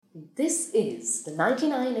This is the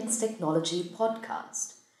 99x Technology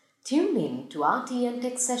podcast. Tune in to RTN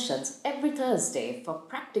Tech sessions every Thursday for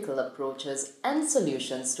practical approaches and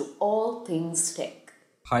solutions to all things tech.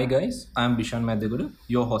 Hi guys, I'm Bishan Madhyaguda,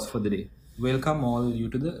 your host for the day. Welcome all you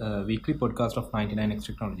to the weekly podcast of 99x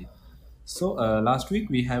Technology. So last week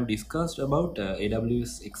we have discussed about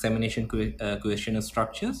AWS examination question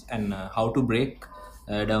structures and how to break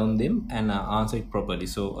down them and answer it properly.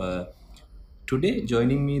 So today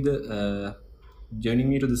joining me to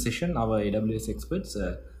the session our AWS experts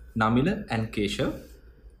Namila and Keshav.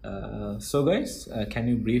 So guys, can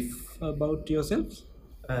you brief about yourselves?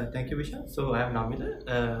 Thank you, Vishal. So I am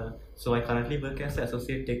Namila. So I currently work as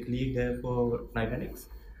Associate Tech Lead for Dynamics.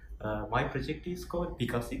 My project is called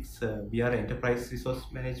Pika6. We are an enterprise resource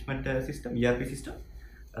management system, ERP system.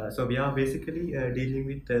 So we are basically dealing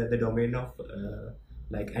with the domain of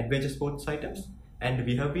like adventure sports items, and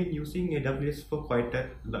we have been using AWS for quite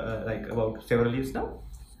like about several years now.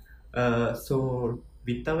 So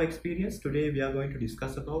with our experience today, we are going to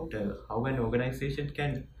discuss about how an organization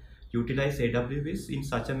can utilize AWS in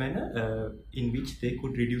such a manner in which they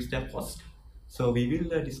could reduce their cost. So we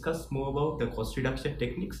will discuss more about the cost reduction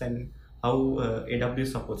techniques and how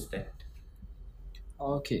AWS supports that.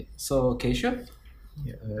 Okay, so Keshav.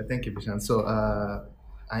 Yeah, thank you, Bishan. So,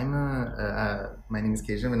 my name is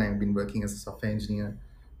Keshav, and I've been working as a software engineer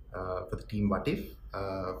for the team Watif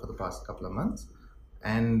for the past couple of months.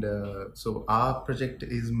 And so, our project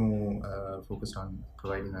is more focused on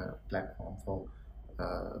providing a platform for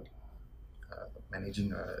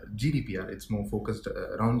managing GDPR. It's more focused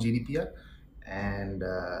around GDPR, and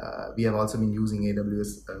we have also been using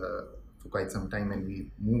AWS for quite some time, and we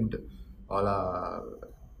moved all our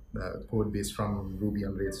code base from Ruby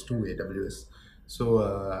on Rails to AWS. So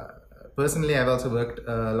personally, I've also worked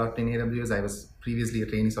a lot in AWS. I was previously a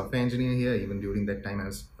trainee software engineer here. Even during that time,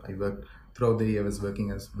 I worked throughout the year. I was working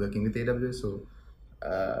with AWS. So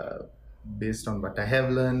based on what I have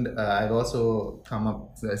learned, I've also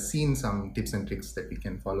seen some tips and tricks that we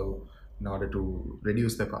can follow in order to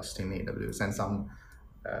reduce the cost in AWS, and some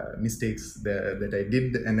mistakes that I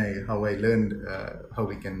did and how I learned how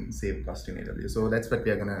we can save cost in AWS. So that's what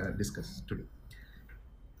we are gonna discuss today.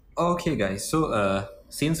 Okay, guys. So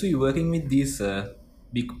since we're working with these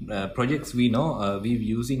big projects, we know we're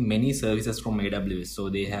using many services from AWS. So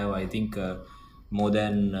they have, I think, more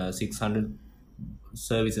than 600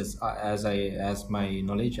 services. As my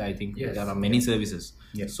knowledge, I think Yes. there are many services.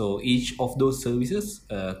 Yes. So each of those services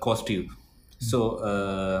cost you.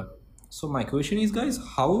 So my question is, guys,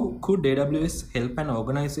 how could AWS help an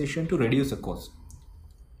organization to reduce the cost?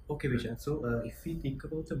 Okay, Vishal. So if we think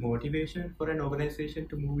about the motivation for an organization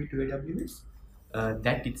to move into AWS,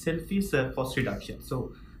 that itself is cost reduction.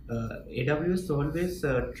 So AWS always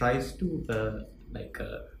tries to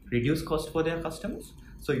reduce cost for their customers.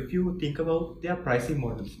 So if you think about their pricing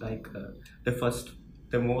models, like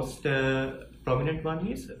the most prominent one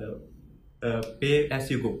is pay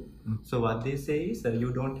as you go. So what they say is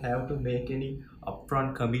you don't have to make any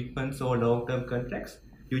upfront commitments or long-term contracts.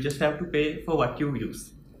 You just have to pay for what you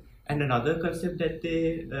use. And another concept that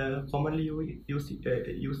they commonly use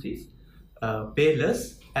is pay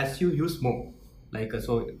less as you use more.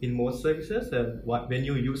 So in most services, when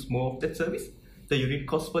you use more of that service, the unit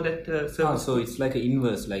cost for that service. So it's like an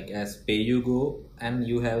inverse, like as pay you go, and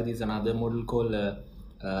you have this another model called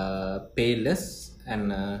pay less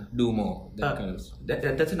and do more.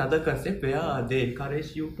 That's another concept where they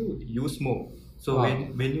encourage you to use more. So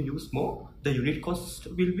when you use more, the unit cost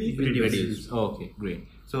will be reduced. Okay, great.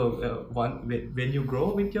 So when you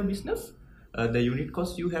grow with your business, the unit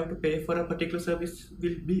cost you have to pay for a particular service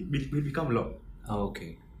will become low.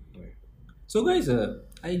 Okay. Right. So guys,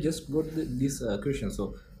 I just got this question.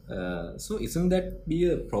 So isn't that be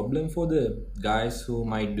a problem for the guys who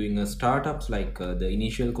might doing a startups, like the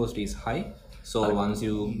initial cost is high? So once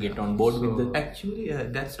you get on board with the Actually,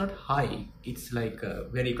 that's not high. It's like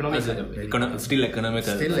very economical. Still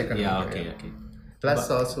economical. Still economical, Yeah. yeah. Okay.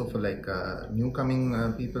 Plus, also for like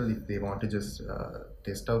newcoming people, if they want to just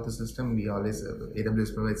test out the system, we always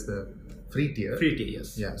AWS provides the free tier. Free tier,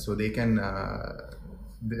 yes. Yeah, so they can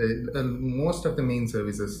most of the main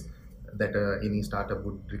services that any startup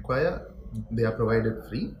would require, they are provided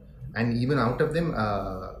free, and even out of them,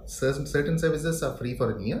 certain services are free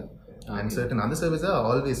for a year. Okay. And certain other services are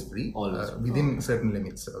always free, Always. within certain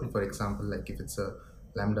limits. For example, like if it's a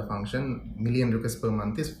Lambda function, million requests per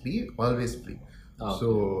month is free, always free. Okay.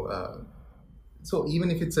 So even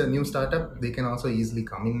if it's a new startup, they can also easily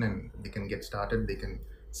come in and they can get started. They can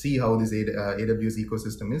see how this AWS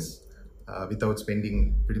ecosystem is without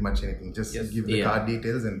spending pretty much anything. Just Yes. give the Yeah. card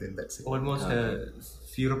details and then that's it. Almost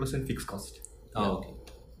 0% fixed cost. Okay.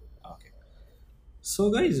 Okay.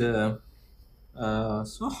 So, guys,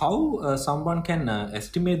 so how someone can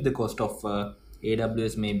estimate the cost of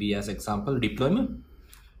AWS, maybe as example deployment?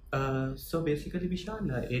 So basically,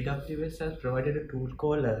 Vishan, AWS has provided a tool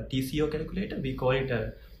called TCO calculator. We call it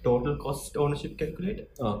a total cost ownership calculator.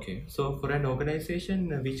 Okay. So for an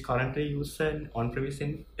organization which currently uses an on-premise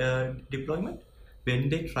deployment, when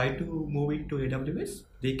they try to move into AWS,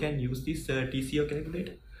 they can use this TCO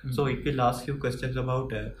calculator. So it will ask you questions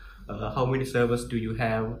about how many servers do you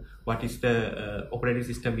have, what is the operating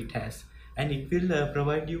system it has, and it will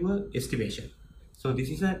provide you a estimation. So this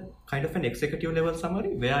is a kind of an executive level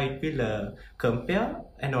summary where it will compare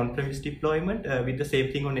an on-premise deployment with the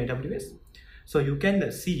same thing on AWS. So you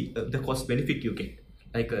can see the cost benefit you get,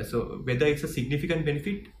 like so whether it's a significant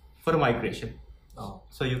benefit for a migration. Oh.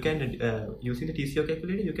 So you can using the TCO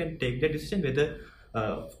calculator, you can take the decision whether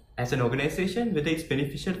as an organization whether it's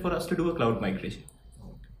beneficial for us to do a cloud migration.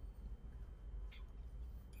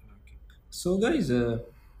 So, guys,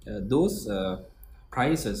 those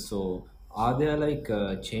prices, so are they like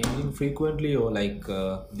changing frequently, or like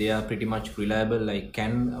they are pretty much reliable? Like,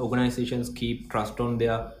 can organizations keep trust on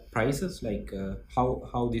their prices? Like,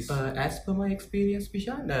 how this? As per my experience,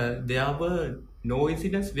 Bishan, there were no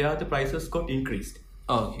incidents where the prices got increased.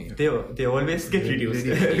 Okay. They always get reduced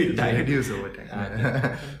with time. Reduce over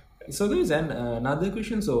time. So there is another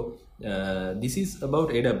question. So this is about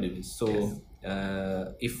AWS. So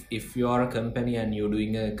if you are a company and you're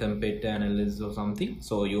doing a competitor analysis or something,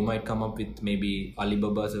 so you might come up with maybe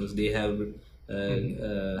Alibaba service. They have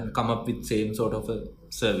come up with same sort of a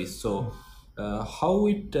service. So how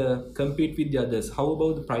it compete with the others? How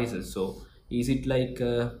about the prices? So is it like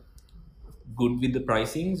good with the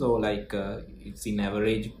pricings, or like it's in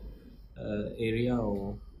average area,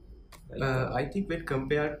 or like, I think when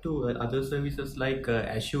compared to other services like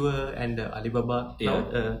Azure and Alibaba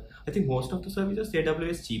Cloud, I think most of the services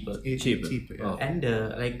AWS cheaper. cheaper? Yeah. Oh. And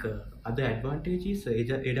other advantages,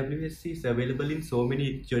 AWS is available in so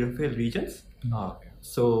many geographical regions. Okay.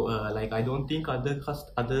 So I don't think other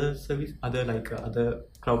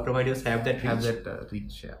cloud providers have that reach. Have that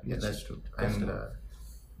reach. Yeah, that's true. And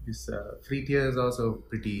this free tier is also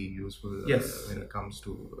pretty useful Yes. when it comes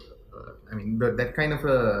to. I mean, that kind of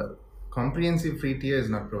a comprehensive free tier is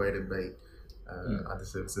not provided by other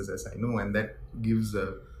services, as I know, and that gives any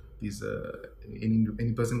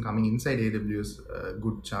person coming inside AWS a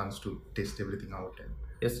good chance to test everything out. And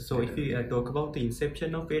Yes, so if we talk about the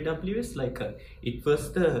inception of AWS, it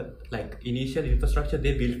was the initial infrastructure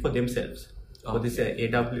they built for themselves for this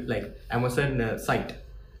AWS Amazon site.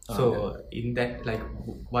 So in that,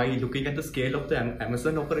 by looking at the scale of the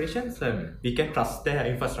Amazon operations, we can trust their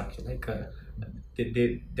infrastructure.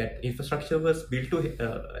 That infrastructure was built to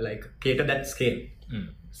cater that scale.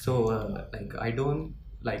 So I don't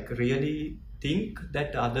really think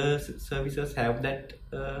that other services have that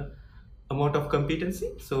amount of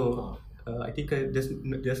competency. So I think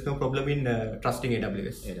there's no problem in trusting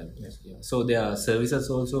AWS. AWS, yeah. So their services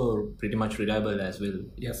also pretty much reliable as well.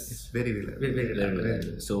 Yes, it's very reliable. very reliable. Very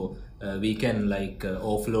reliable. So we can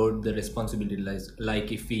offload the responsibility,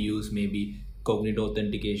 like if we use maybe cognito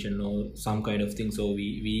authentication or some kind of thing. So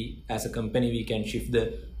we as a company we can shift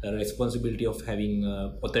the responsibility of having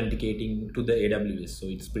authenticating to the AWS. So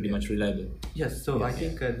it's pretty much reliable. Yes, so I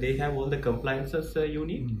think they have all the compliances you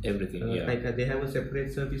need. Everything. Yeah. They have a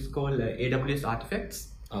separate service called AWS Artifacts.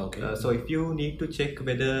 Okay. So if you need to check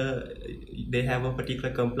whether they have a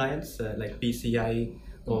particular compliance like PCI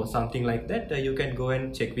or something like that, you can go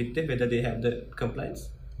and check with them whether they have the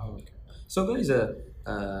compliance. Okay. So guys,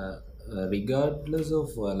 regardless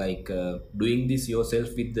of doing this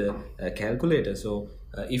yourself with the calculator, so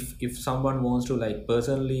if someone wants to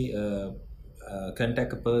personally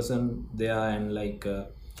contact a person there and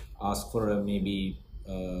ask for maybe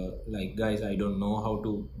guys, I don't know how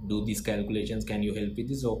to do these calculations, can you help with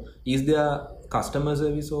this? So is there customer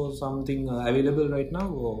service or something available right now,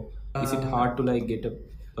 or is it hard to get a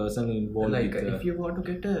person involved with, if you want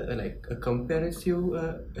to get a comparative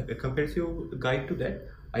guide to that,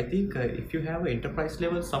 I think if you have an enterprise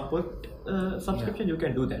level support subscription, you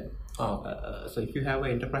can do that. So if you have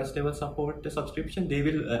an enterprise level support subscription, they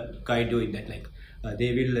will guide you in that.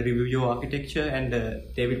 They will review your architecture and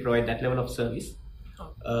they will provide that level of service.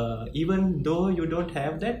 Even though you don't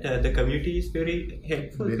have that, the community is very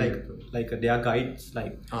helpful. There are guides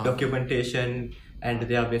documentation and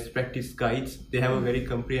their best practice guides. They have a very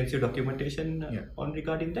comprehensive documentation on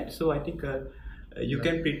regarding that. So I think you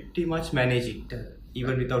can pretty much manage it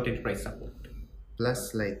even without enterprise support.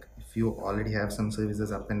 Plus, if you already have some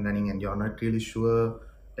services up and running and you're not really sure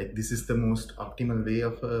like this is the most optimal way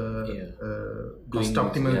of cost Doing it,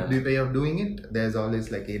 optimal way of doing it. There's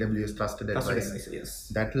always like AWS trusted advice Yes.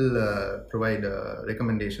 that will provide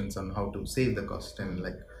recommendations on how to save the cost and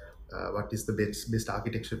like what is the best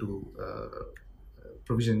architecture to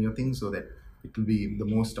provision your things so that it will be the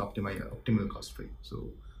most optimal cost for you. So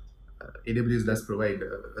AWS does provide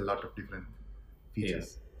a lot of different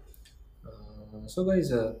features. So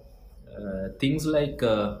guys, things like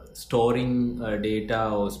storing data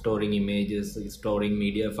or storing images, storing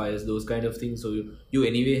media files, those kind of things. So you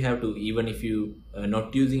anyway have to, even if you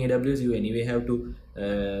not using AWS, you anyway have to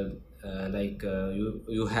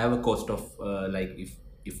you have a cost of like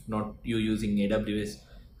if not you using AWS.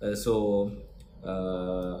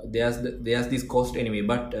 There's this cost anyway.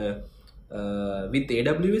 But with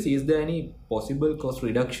AWS, is there any possible cost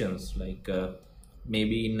reductions like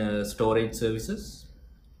maybe in storage services?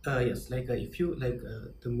 Yes, if you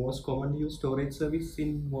the most commonly used storage service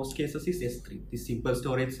in most cases is S3, the simple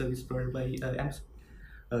storage service provided by Amazon.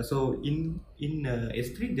 So in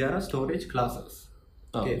S3 there are storage classes.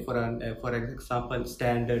 Okay, for example,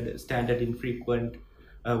 standard infrequent,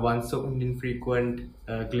 once infrequent,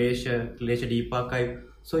 glacier deep archive.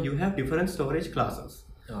 So you have different storage classes.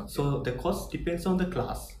 So the cost depends on the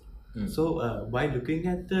class. So by looking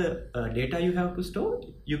at the data you have to store,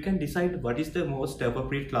 you can decide what is the most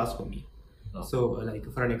appropriate class for me. So like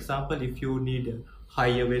for an example, if you need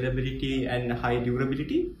high availability and high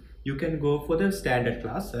durability, you can go for the standard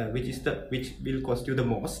class, which will cost you the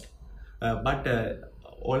most. But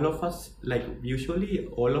all of us, like usually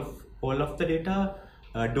all of the data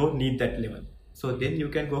don't need that level. So then you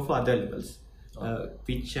can go for other levels,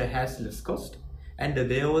 which has less cost. And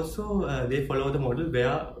they also they follow the model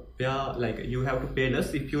where like you have to pay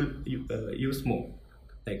less if you use more.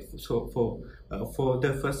 Like so for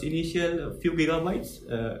the first initial few gigabytes,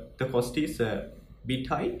 the cost is a bit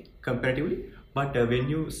high comparatively. But when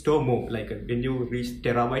you store more, like when you reach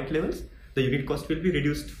terabyte levels, the unit cost will be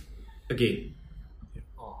reduced again.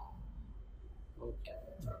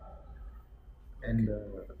 And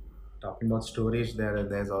talking about storage,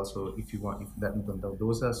 there's also, if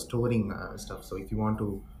those are storing stuff. So if you want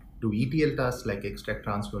to do ETL tasks like extract,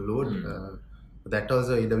 transfer, load, that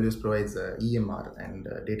also AWS provides EMR and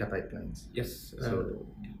data pipelines. Yes. So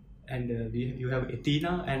and you have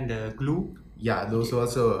Athena and Glue. Yeah, those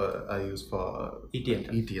also are used for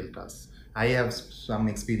ETL tasks. I have some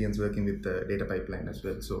experience working with the data pipeline as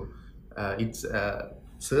well. So it's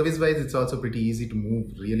service-wise, it's also pretty easy to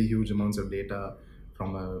move really huge amounts of data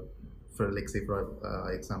from for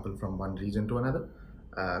example, from one region to another.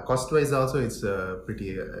 Cost-wise also, it's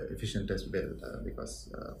pretty efficient as well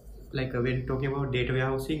because when talking about data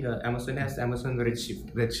warehousing, Amazon has Amazon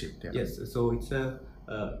Redshift. Redshift, yeah. Yes, so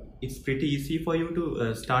it's pretty easy for you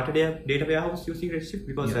to start a data warehouse using Redshift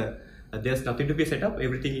because there's nothing to be set up.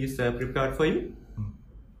 Everything is prepared for you.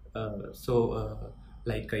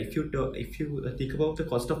 If you think about the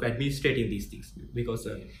cost of administrating these things, because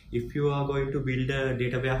if you are going to build a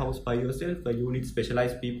data warehouse by yourself, you need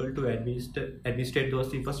specialized people to administrate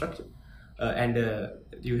those infrastructure, and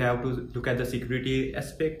you have to look at the security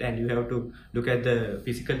aspect, and you have to look at the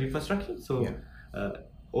physical infrastructure. So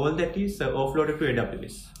all that is offloaded to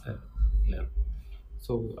AWS.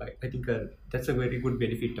 So I think that's a very good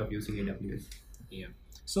benefit of using AWS. Yeah.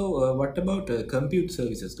 So what about compute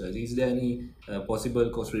services, guys? Is there any possible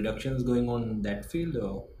cost reductions going on in that field?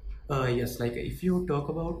 Or? Yes, if you talk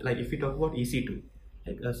about EC2,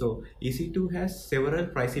 so EC2 has several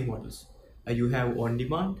pricing models. You have on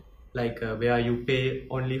demand, where you pay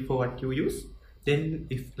only for what you use. Then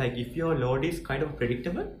if your load is kind of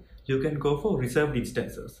predictable, you can go for reserved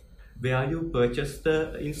instances, where you purchase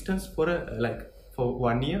the instance for for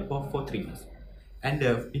 1 year or for 3 years. And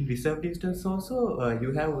in reserved instance also,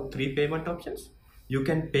 you have 3 payment options. You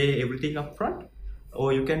can pay everything upfront,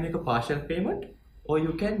 or you can make a partial payment, or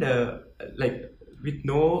you can with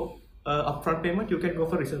no upfront payment, you can go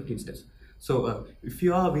for reserved instance. So if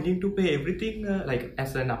you are willing to pay everything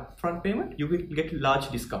as an upfront payment, you will get a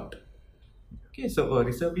large discount. Okay, so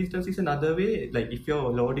reserved instance is another way. If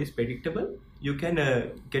your load is predictable, you can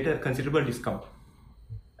get a considerable discount.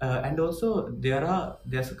 And also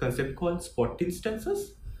there's a concept called spot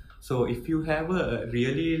instances. So if you have a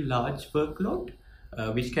really large workload,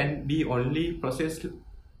 which can be only processed,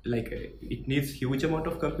 it needs huge amount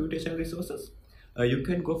of computation resources, you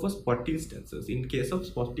can go for spot instances. In case of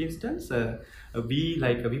spot instance, we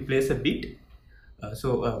place a bid.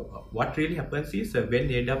 So what really happens is when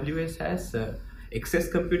AWS has excess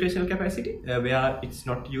computational capacity where it's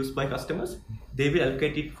not used by customers, they will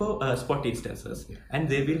allocate it for spot instances, and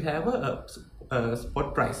they will have a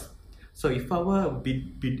spot price. So if our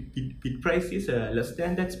bid price is less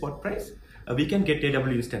than that spot price, we can get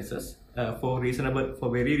AWS instances for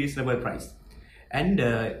very reasonable price, and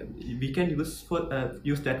we can use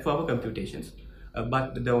that for our computations.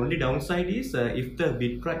 But the only downside is if the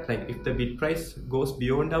bid price goes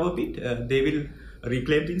beyond our bid, they will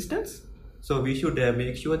reclaim the instance. So we should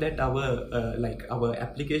make sure that our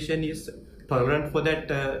application is tolerant for that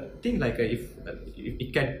thing. If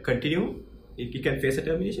it can continue, it can face a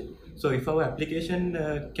termination. So if our application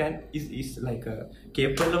is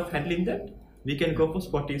capable of handling that, we can go for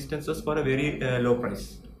spot instances for a very low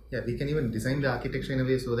price. Yeah, we can even design the architecture in a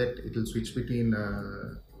way so that it will switch between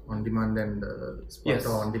on-demand and spot, Yes.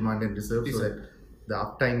 or on-demand and reserve, so that the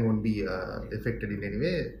uptime won't be affected in any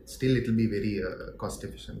way. Still, it will be very cost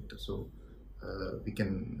efficient. So we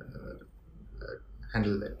can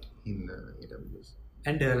handle that in AWS.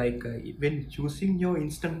 And when choosing your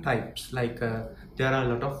instant types, there are a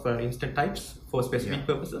lot of instant types for specific Yeah.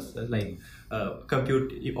 purposes,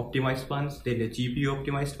 compute optimized ones, then the GPU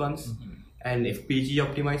optimized ones, and FPG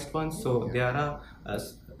optimized ones. So there are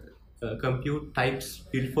compute types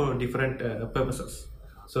built for different purposes.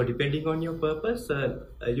 So depending on your purpose,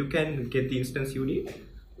 you can get the instance you need.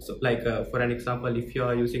 So for an example, if you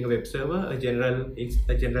are using a web server, a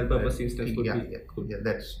general purpose instance would Yeah, be good. yeah,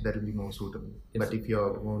 that will be more suitable. Yes. But if you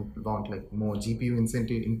want like more GPU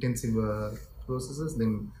intensive processes,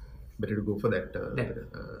 then better to go for that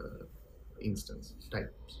instance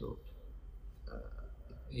type. So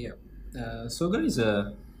Yeah. So guys,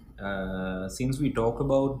 since we talk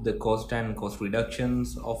about the cost and cost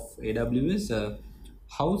reductions of AWS,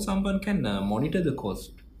 how someone can monitor the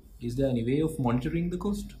cost? Is there any way of monitoring the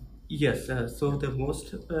cost? Yes, so the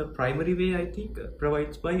most primary way I think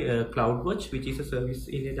provides by CloudWatch, which is a service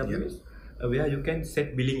in AWS, where you can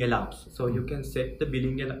set billing alarms. So you can set the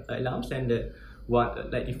billing alarms, and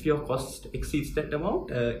if your cost exceeds that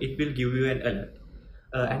amount, it will give you an alert.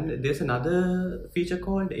 And there's another feature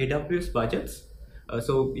called AWS budgets.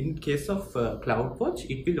 So in case of CloudWatch,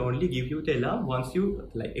 it will only give you the alarm once you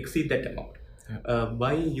exceed that amount.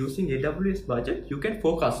 By using AWS budget, you can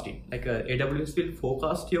forecast it. AWS will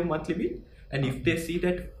forecast your monthly bill, and if they see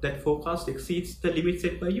that forecast exceeds the limit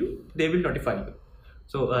set by you, they will notify you.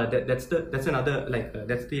 So that's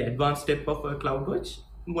the advanced step of CloudWatch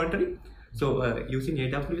monitoring. So using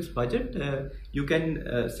AWS budget, you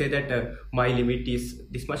can say that my limit is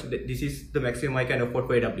this much. This is the maximum I can afford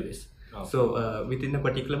for AWS. Oh. So within a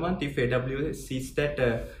particular month, if AWS sees that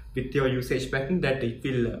with your usage pattern that it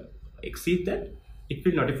will exceed that, it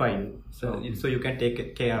will notify you. So so you can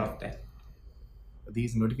take care of that.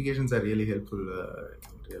 these notifications are really helpful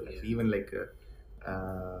in real life. Even if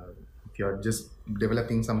you're just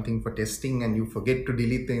developing something for testing and you forget to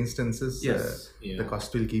delete the instances, Yes. the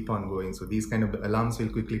cost will keep on going. So these kind of alarms will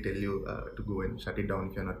quickly tell you to go and shut it down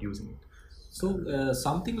if you're not using it. So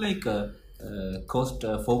something like cost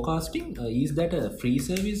forecasting, is that a free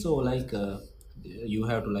service, or you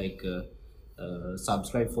have to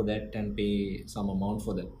subscribe for that and pay some amount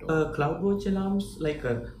for that? CloudWatch alarms,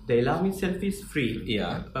 the alarm itself is free.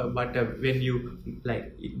 Yeah. But when you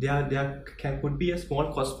could be a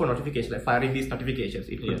small cost for notification, like firing these notifications.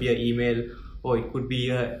 It could be an email, or it could be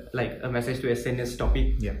a message to SNS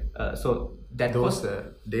topic. Yeah. So that Those cost.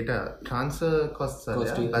 data transfer costs are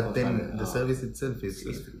Cost there, is- but then okay. the service itself is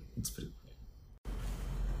free. It's free.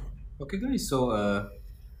 Okay, guys. So,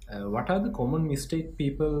 what are the common mistake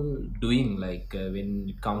people doing when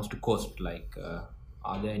it comes to cost?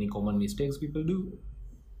 Are there any common mistakes people do?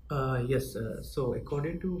 Yes. So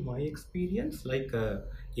according to my experience,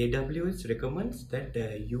 AWS recommends that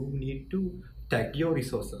you need to tag your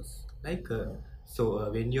resources.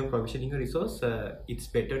 When you're provisioning a resource, it's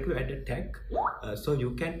better to add a tag, so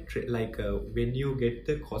you can when you get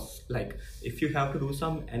the cost, if you have to do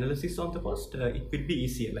some analysis on the cost, it will be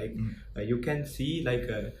easier. You can see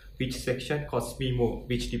which section costs me more,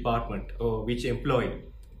 which department or which employee.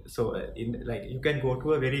 So you can go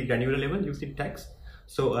to a very granular level using tags.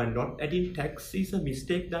 So not adding tags is a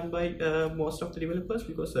mistake done by most of the developers,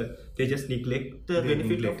 because they just neglect the They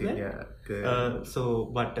benefit neglect of it, that. yeah.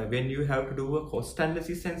 But when you have to do a cost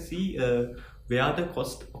analysis and see where the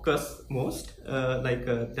cost occurs most,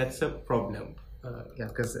 that's a problem. Yeah,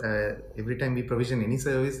 because every time we provision any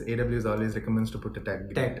service, AWS always recommends to put a tag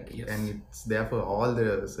behind Tag, it. yes. And it's there for all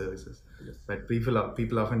the services. Yes. But people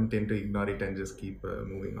often tend to ignore it and just keep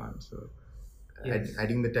moving on. So Yes.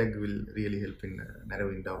 adding the tag will really help in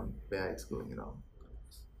narrowing down where it's going wrong.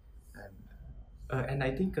 And And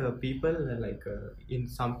I think people in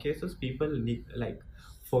some cases people need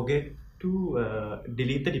forget to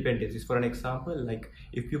delete the dependencies. For an example, like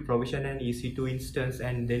if you provision an EC2 instance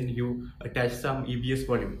and then you attach some EBS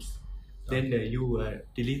volumes, then you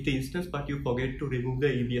delete the instance, but you forget to remove the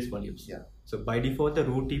EBS volumes. Yeah. So by default, the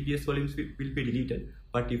root EBS volumes will be deleted.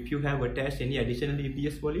 But if you have attached any additional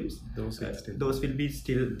EBS volumes, those will be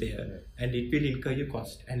still there, and it will incur your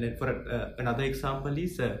cost. And then for another example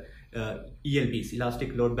is ELBs,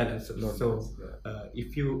 elastic load balancers.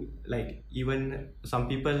 If you like, even some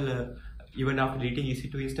people, even after deleting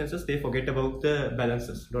EC2 instances, they forget about the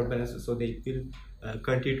balances, load balancers, so they will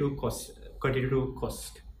continue to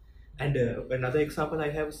cost. And another example I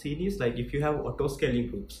have seen is like if you have auto scaling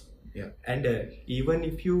groups, and even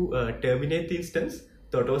if you terminate the instance,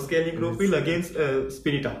 the auto scaling group will again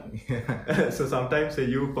spin it up. So sometimes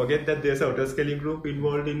you forget that there's an auto scaling group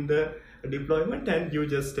involved in the deployment, and you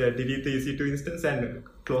just delete the EC2 instance and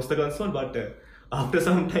close the console. But after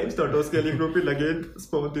some time, the auto scaling group will again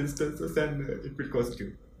spawn the instances, and it will cost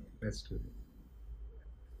you. That's true.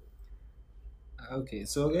 Okay,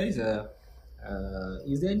 so guys,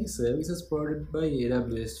 is there any services provided by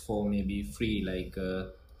AWS for maybe free, like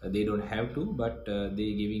they don't have to, but they're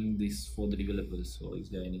giving this for the developers? So is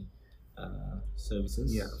there any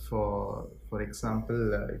services? Yeah, for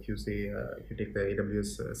example, if you take the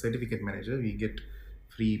AWS certificate manager, we get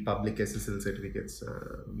free public SSL certificates,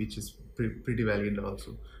 which is pretty valuable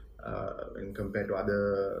also when compared to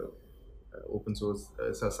other open source.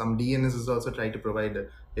 So some DNSs also try to provide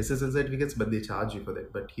SSL certificates, but they charge you for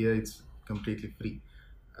that. But here it's completely free.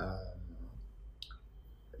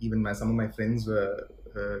 Even some of my friends were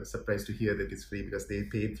surprised to hear that it's free because they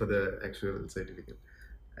paid for the actual certificate.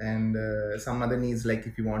 And some other needs, like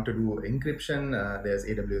if you want to do encryption, there's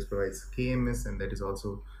AWS provides KMS, and that is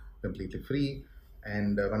also completely free.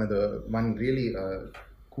 And one really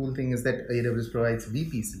cool thing is that AWS provides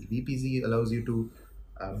VPC. VPC allows you to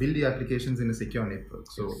build your applications in a secure network.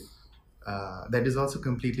 So that is also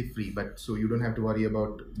completely free. But so you don't have to worry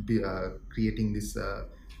about creating this,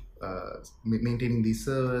 maintaining these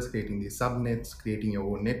servers, creating these subnets, creating your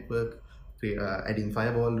own network, adding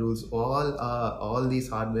firewall rules. All these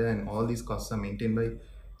hardware and all these costs are maintained by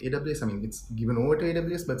AWS. I mean, it's given over to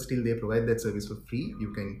AWS, but still they provide that service for free.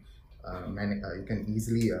 You can you can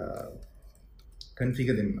easily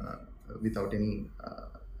configure them without any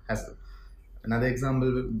hassle. Another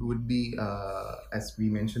example would be, as we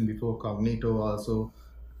mentioned before, Cognito also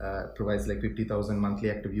provides like 50,000 monthly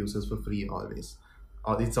active users for free always.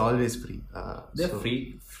 It's always free. The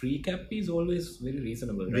free cap is always very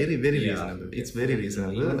reasonable, right? Very reasonable. It's very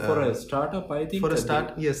reasonable. Even for a startup, I think for a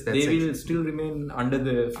start, yes, that's they will still remain under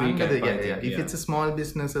the free cap. If it's a small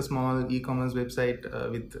business, a small e-commerce website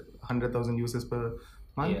with 100,000 users per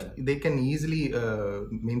month, they can easily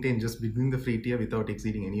maintain just within the free tier without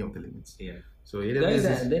exceeding any of the limits. Yeah. So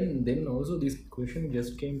AWS then also this question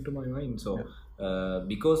just came to my mind. So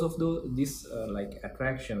because of this like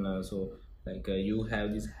attraction, so like you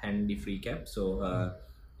have this handy free cap, so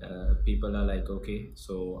people are like, okay,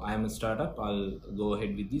 so I'm a startup, I'll go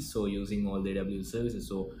ahead with this, so using all the AWS services.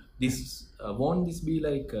 So this won't this be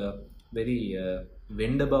like a very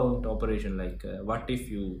vendor bound operation? Like what if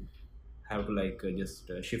you have to like just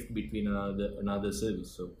shift between another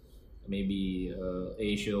service, so maybe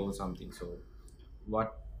Asia or something? So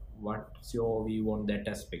what's your view on that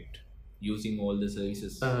aspect, using all the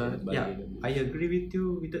services by AWS? I agree with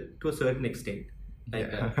you to a certain extent.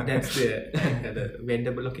 Like that's the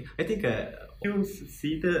vendor blocking. I think you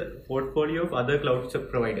see the portfolio of other cloud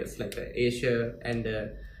providers like Asia and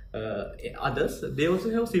others. They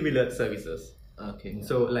also have similar services. Okay.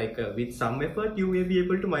 So like with some effort, you may be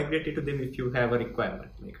able to migrate into them if you have a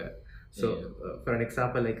requirement. For an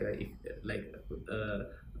example,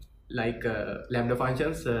 like Lambda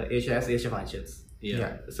functions, Asia has Asia functions.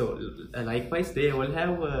 So likewise, they all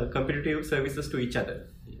have competitive services to each other.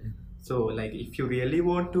 So like if you really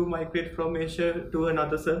want to migrate from Asia to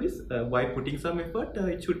another service by putting some effort,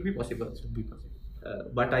 it should be possible.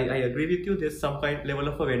 But I agree with you. There's some kind level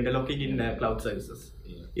of a vendor locking in cloud services.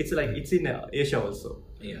 It's like it's in Asia also.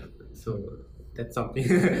 So that's something.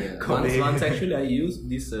 Once actually I used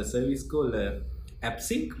this service called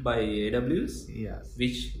AppSync by AWS,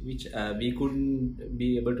 which we couldn't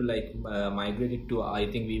be able to like migrate it to. I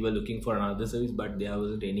think we were looking for another service, but there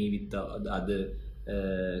wasn't any with the other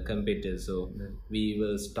competitors, so we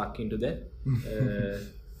were stuck into that.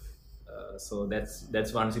 So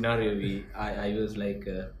that's one scenario I was like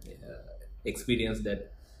experienced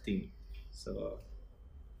that thing. So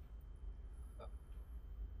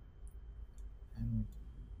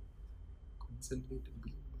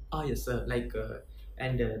yes,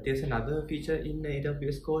 and there's another feature in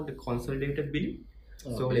AWS called consolidated billing.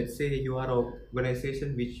 So Okay. let's say you are an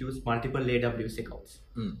organization which use multiple AWS accounts.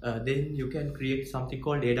 Then you can create something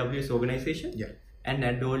called AWS organization, Yeah. and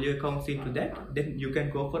add all your accounts into that. Then you can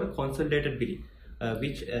go for a consolidated billing,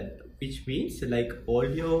 which means like all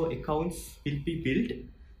your accounts will be built,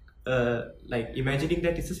 like imagining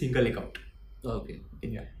that it's a single account. Okay.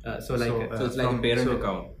 Yeah. So like So it's like a parent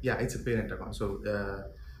account. Yeah, it's a parent account. So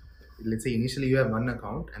let's say initially you have one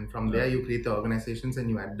account, and from there you create the organizations and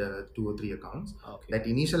you add 2 or 3 accounts. Okay. That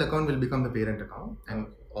initial account will become the parent account, and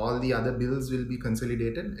all the other bills will be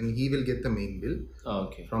consolidated, and he will get the main bill.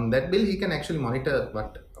 Okay. From that bill, he can actually monitor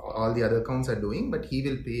what all the other accounts are doing, but he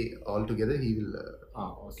will pay all together. He will.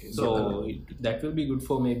 Okay. So that will be good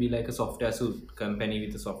for maybe like a software suite company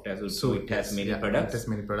with a software suite. So it has many products. It has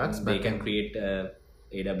many products. They but can create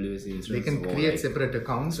AWS instance. They can or create like separate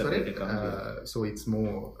accounts separate for it. accounts, So it's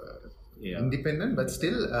more Yeah. independent, but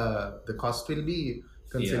still the cost will be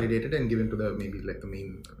consolidated and given to the maybe like the main.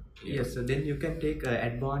 Yes, so then you can take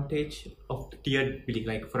advantage of tiered billing.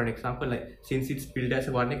 Like for an example, like since it's built as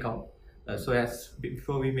a one account, so as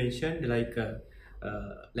before we mentioned, like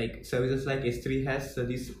services like S3 has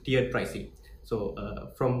this tiered pricing. So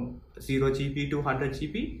from 0 GB to 100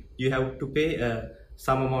 GB, you have to pay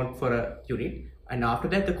some amount for a unit, and after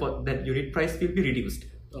that, that unit price will be reduced.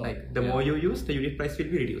 Like the more you use, the unit price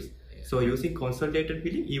will be reduced. So using consolidated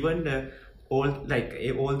billing, even all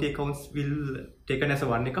the accounts will taken as a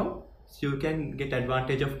one account, so you can get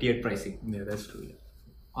advantage of tiered pricing. Yeah, that's true.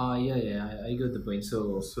 I got the point.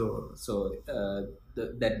 So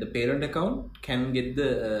that the parent account can get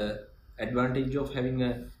the advantage of having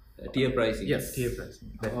a tier pricing. Yes. Tier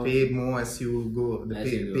pricing. That pay more as you go. The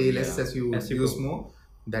As you go, pay less yeah. as you As you use go. more.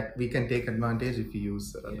 That we can take advantage if we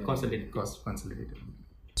use Consolidated. cost consolidated.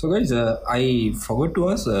 So guys, I forgot to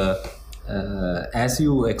ask. As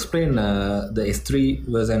you explained, the S3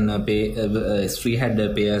 version S3 had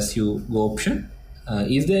a pay as you go option.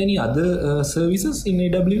 Is there any other services in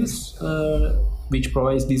AWS which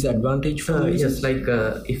provides this advantage for users? Yes, like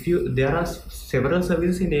there are several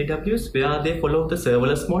services in AWS where they follow the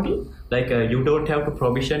serverless model. Like you don't have to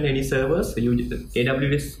provision any servers.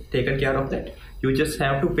 AWS taken care of that. You just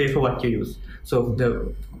have to pay for what you use. So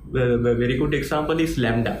the very good example is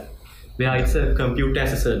Lambda, where it's a compute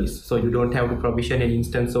as a service. So you don't have to provision an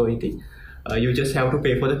instance or anything. You just have to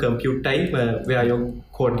pay for the compute time where your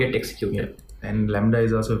code get executed. And Lambda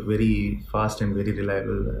is also very fast and very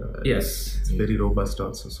reliable. Yes. It's very robust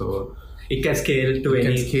also. So It can scale to it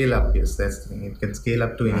any. can scale up. Yes, that's the thing. It can scale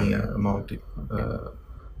up to any amount.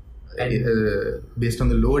 Based on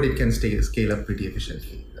the load, it can scale up pretty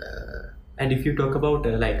efficiently. And if you talk about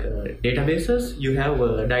databases, you have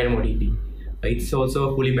DynamoDB. It's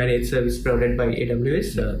also a fully managed service provided by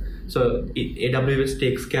AWS. So AWS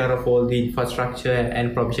takes care of all the infrastructure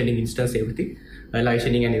and provisioning instance, everything,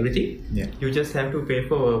 licensing and everything. Yeah. You just have to pay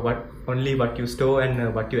for only what you store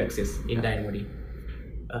and what you access in DynamoDB.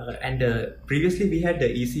 And previously we had the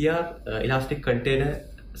ECR, Elastic Container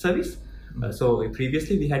Service. So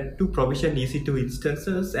previously we had to provision EC2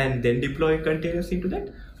 instances and then deploy containers into that.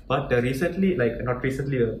 But recently, about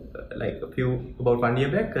 1 year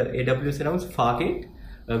back, AWS announced Fargate,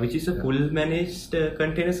 which is a full managed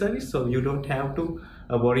container service. So you don't have to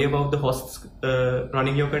worry about the hosts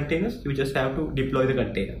running your containers. You just have to deploy the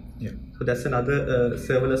container. Yeah. So that's another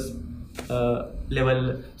serverless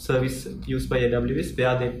level service used by AWS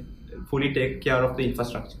where they fully take care of the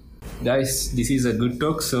infrastructure. Guys, this is a good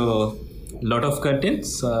talk. So lot of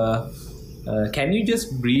contents. Can you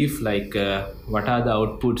just brief what are the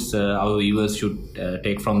outputs our viewers should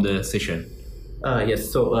take from the session? Yes.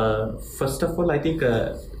 So first of all, I think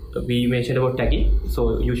we mentioned about tagging.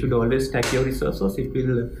 So you should always tag your resources. It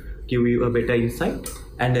will give you a better insight,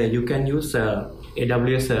 and you can use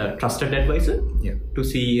AWS Trusted Advisor to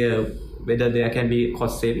see whether there can be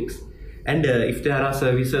cost savings, and if there are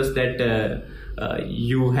services that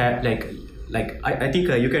you have I think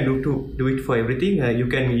you can do it for everything. You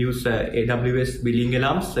can use AWS billing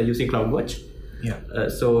alarms using CloudWatch. Yeah.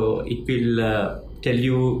 So it will tell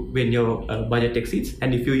you when your budget exceeds,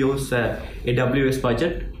 and if you use AWS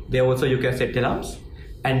budget, there also you can set alarms,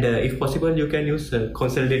 and if possible, you can use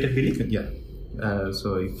consolidated billing. Yeah.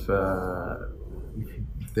 So if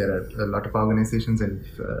there are a lot of organizations, and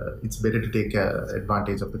it's better to take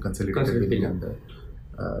advantage of the consolidated billing and the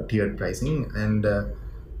tiered pricing. And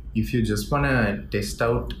if you just want to test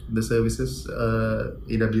out the services,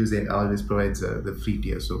 AWS always provides the free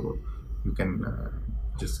tier, so you can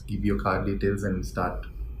just give your card details and start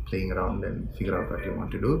playing around and figure out what you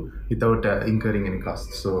want to do without incurring any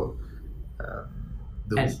cost. So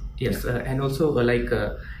And yes, and also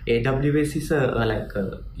AWS is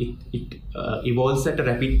it evolves at a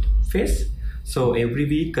rapid pace. So every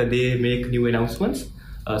week they make new announcements.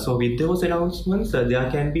 So with those announcements, there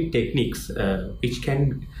can be techniques which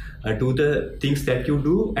can do the things that you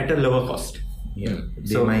do at a lower cost. Yeah,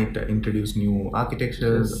 they might introduce new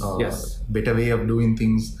architectures or better way of doing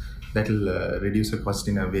things that will reduce the cost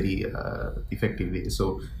in a very effective way.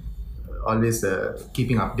 So always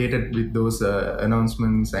keeping updated with those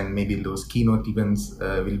announcements and maybe those keynote events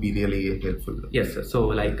will be really helpful. Yes,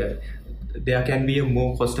 so there can be a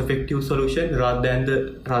more cost-effective solution rather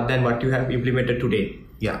than what you have implemented today.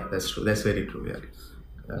 Yeah, that's true. That's very true. Yeah.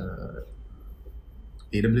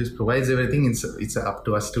 AWS provides everything. It's up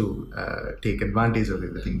to us to take advantage of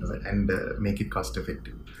everything and make it cost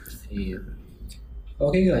effective. Yeah.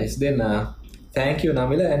 Okay, guys. Then thank you,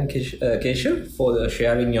 Namila and Keshav, for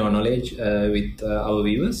sharing your knowledge with our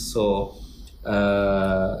viewers. So,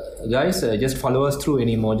 guys, just follow us through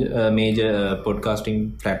any major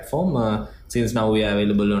podcasting platform. Since now we are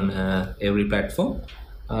available on every platform.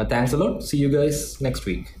 Thanks a lot. See you guys next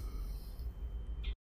week.